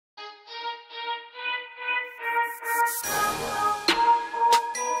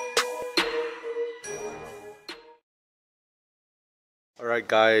Alright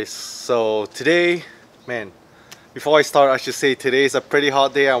guys, so today, man, before I start I should say today is a pretty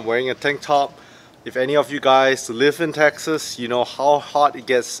hot day. I'm wearing a tank top. If any of you guys live in Texas, you know how hot it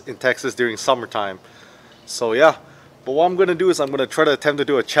gets in Texas during summertime. So yeah, but what I'm going to do is I'm going to try to attempt to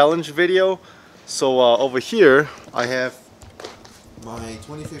do a challenge video. So over here I have my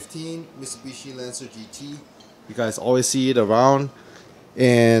 2015 Mitsubishi Lancer GT. You guys always see it around,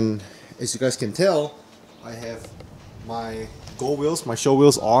 and as you guys can tell, I have my Go wheels, my show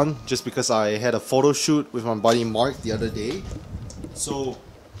wheels on, just because I had a photo shoot with my buddy Mark the other day. So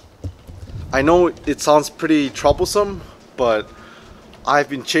I know it sounds pretty troublesome, but I've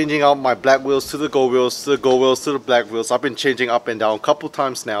been changing out my black wheels to the Go wheels, to the Go wheels, to the black wheels. I've been changing up and down a couple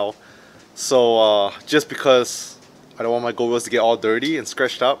times now. So just because I don't want my Go wheels to get all dirty and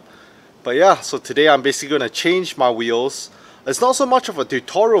scratched up. But yeah, so today I'm basically going to change my wheels. It's not so much of a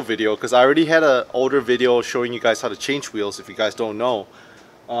tutorial video because I already had an older video showing you guys how to change wheels if you guys don't know.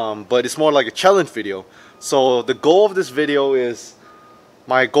 But it's more like a challenge video. So the goal of this video is,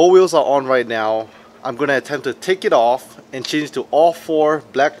 my Go wheels are on right now. I'm going to attempt to take it off and change to all 4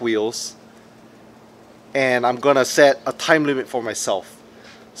 black wheels. And I'm going to set a time limit for myself.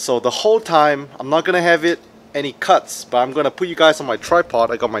 So the whole time, I'm not going to have any cuts, but I'm going to put you guys on my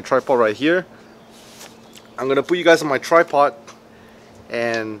tripod. I got my tripod right here. I'm going to put you guys on my tripod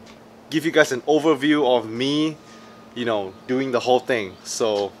and give you guys an overview of me, you know, doing the whole thing.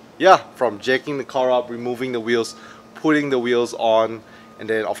 So yeah, from jacking the car up, removing the wheels, putting the wheels on, and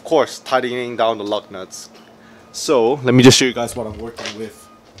then of course tightening down the lug nuts. So let me just show you guys what I'm working with.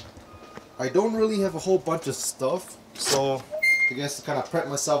 I don't really have a whole bunch of stuff, so I guess to kind of prep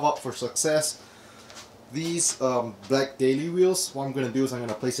myself up for success, these black daily wheels, what I'm going to do is I'm going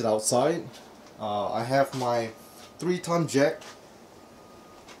to place it outside. I have my 3-ton jack.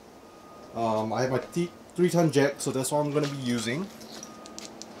 I have my 3-ton jack, so that's what I'm going to be using.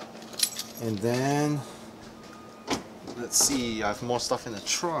 And then, let's see, I have more stuff in the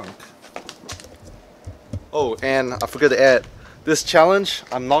trunk. Oh, and I forgot to add, this challenge,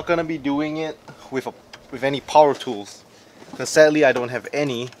 I'm not going to be doing it with any power tools, because sadly I don't have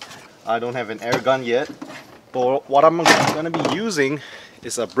any. I don't have an air gun yet. But what I'm going to be using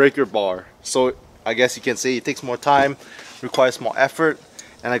is a breaker bar. So I guess you can say it takes more time, requires more effort,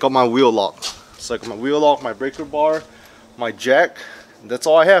 and I got my wheel lock. So I got my wheel lock, my breaker bar, my jack. That's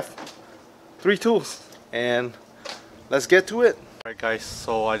all I have. 3 tools, and let's get to it. Alright guys,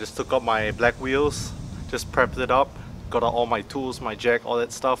 so I just took up my black wheels, just prepped it up, got out all my tools, my jack, all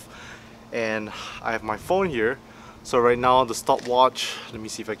that stuff, and I have my phone here. So right now the stopwatch, let me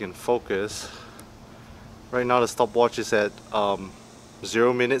see if I can focus. Right now the stopwatch is at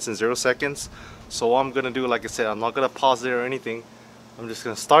 0 minutes and 0 seconds. So what I'm gonna do, like I said, I'm not gonna pause it or anything. I'm just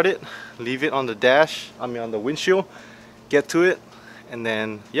gonna start it, leave it on the dash, on the windshield, get to it, and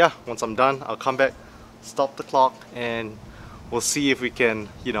then yeah, once I'm done, I'll come back, stop the clock, and we'll see if we can,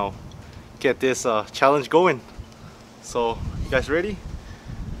 you know, get this challenge going. So you guys ready?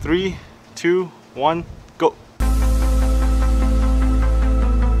 3, 2, 1, go!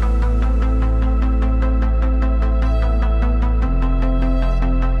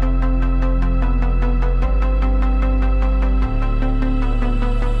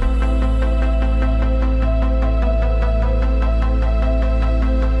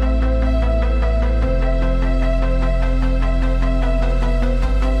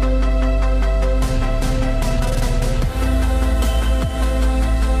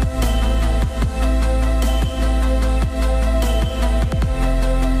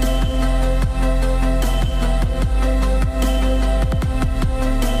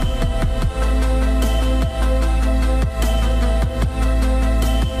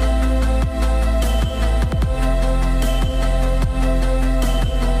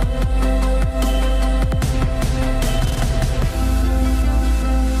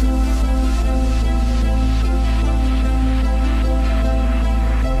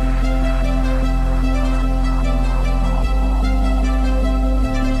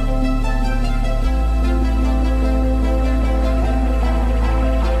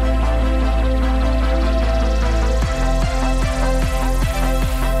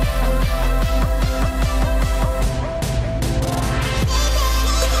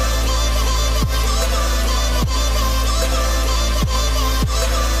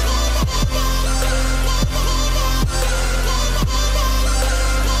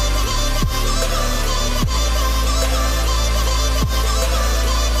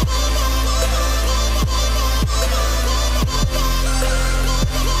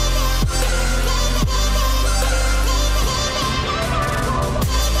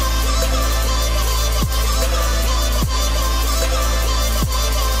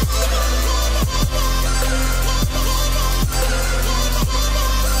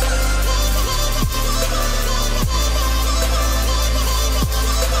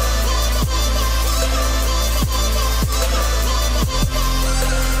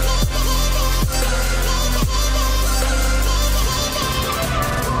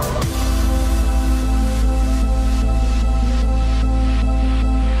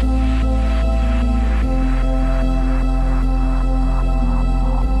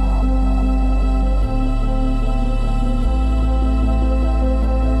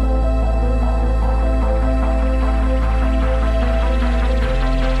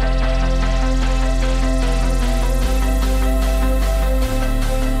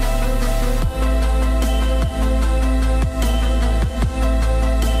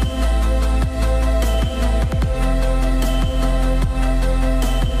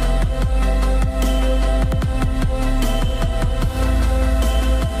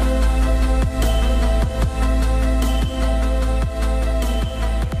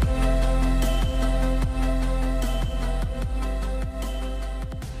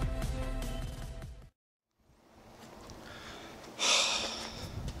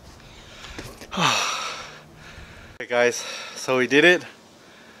 guys, so we did it.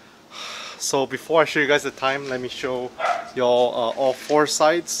 So before I show you guys the time, let me show y'all all 4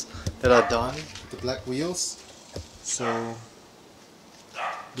 sides that are done. The black wheels. So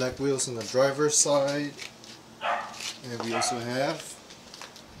black wheels on the driver's side, and we also have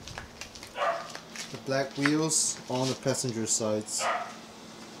the black wheels on the passenger sides.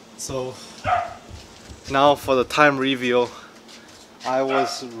 So now for the time reveal. I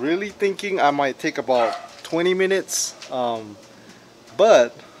was really thinking I might take about 20 minutes,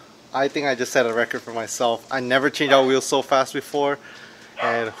 but I think I just set a record for myself. I never changed out wheels so fast before,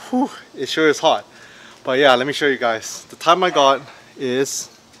 and whew, it sure is hot. But yeah, let me show you guys. The time I got is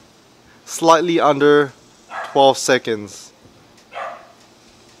slightly under 12 seconds. If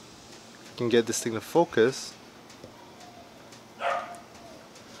I can get this thing to focus.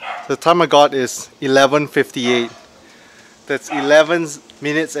 The time I got is 11:58. That's 11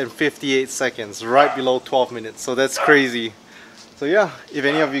 minutes and 58 seconds, right below 12 minutes. So that's crazy. So yeah, if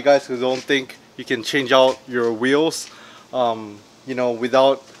any of you guys who don't think you can change out your wheels, you know,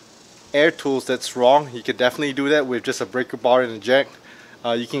 without air tools, that's wrong. You can definitely do that with just a breaker bar and a jack.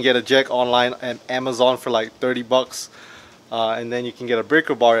 You can get a jack online at Amazon for like 30 bucks. And then you can get a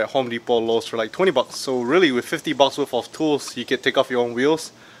breaker bar at Home Depot, Lowe's for like 20 bucks. So really with 50 bucks worth of tools, you can take off your own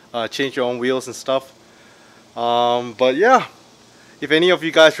wheels, change your own wheels and stuff. But yeah, if any of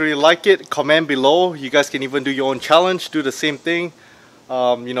you guys really like it, comment below. You guys can even do your own challenge, do the same thing.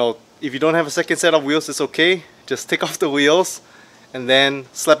 You know, if you don't have a second set of wheels, it's okay. Just take off the wheels and then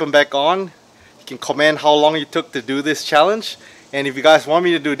slap them back on. You can comment how long it took to do this challenge. And if you guys want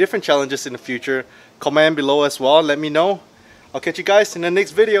me to do different challenges in the future, comment below as well. Let me know. I'll catch you guys in the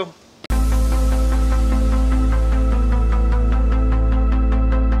next video.